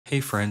Hey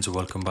friends,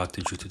 welcome back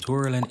to Drew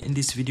Tutorial, and in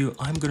this video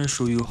I'm going to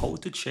show you how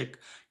to check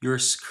your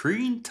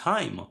screen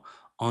time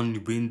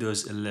on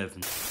Windows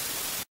 11.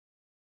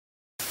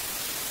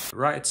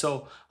 Right,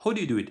 so how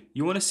do you do it?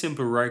 You want to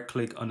simply right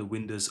click on the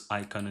Windows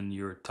icon in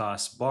your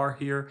taskbar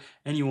here,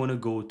 and you want to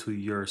go to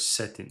your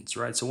settings,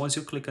 right? So once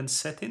you click on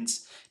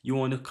settings, you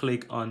want to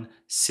click on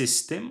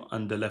system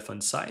on the left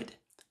hand side.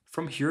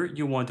 From here,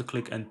 you want to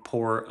click on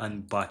power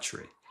and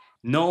battery.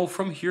 Now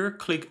from here,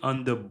 click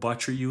on the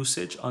battery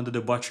usage under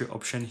the battery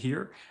option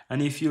here.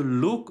 And if you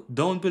look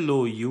down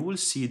below, you will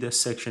see the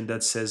section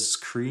that says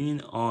screen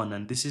on.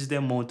 And this is the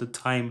amount of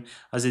time,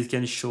 as it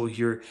can show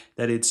here,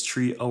 that it's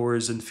 3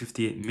 hours and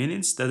 58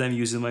 minutes that I'm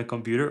using my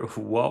computer.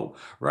 Wow,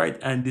 right?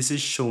 And this is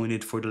showing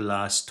it for the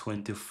last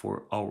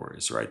 24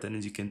 hours, right? And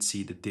as you can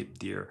see the dip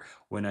there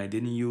when I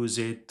didn't use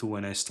it to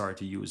when I started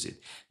to use it.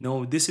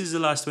 Now, this is the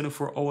last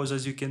 24 hours,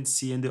 as you can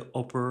see in the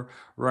upper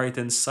right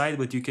hand side,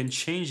 but you can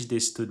change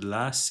this to the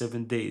last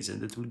 7 days,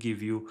 and that will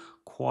give you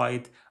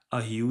quite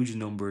a huge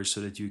number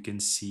so that you can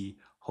see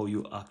how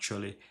you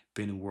actually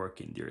been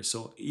working there.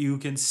 So you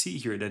can see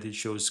here that it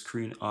shows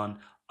screen on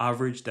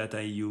average that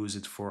I use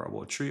it for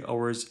about 3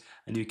 hours,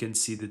 and you can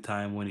see the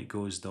time when it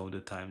goes down, the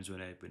times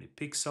when it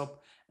picks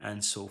up,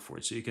 and so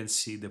forth. So you can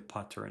see the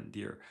pattern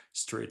there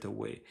straight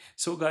away.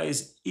 So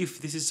guys,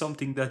 if this is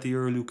something that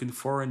you're looking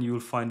for and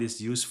you'll find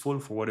this useful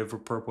for whatever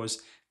purpose,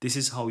 this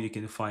is how you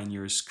can find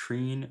your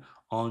screen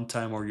on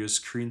time or your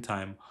screen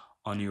time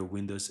on your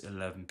Windows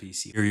 11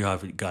 PC. Here you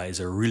have it, guys.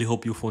 I really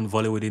hope you found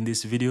value within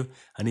this video,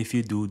 and if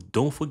you do,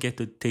 don't forget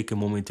to take a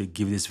moment to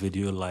give this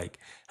video a like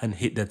and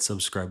hit that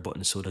subscribe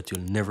button so that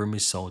you'll never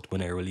miss out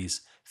when I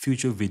release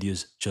future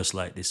videos just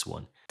like this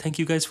one. Thank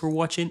you guys for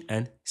watching,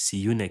 and see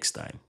you next time.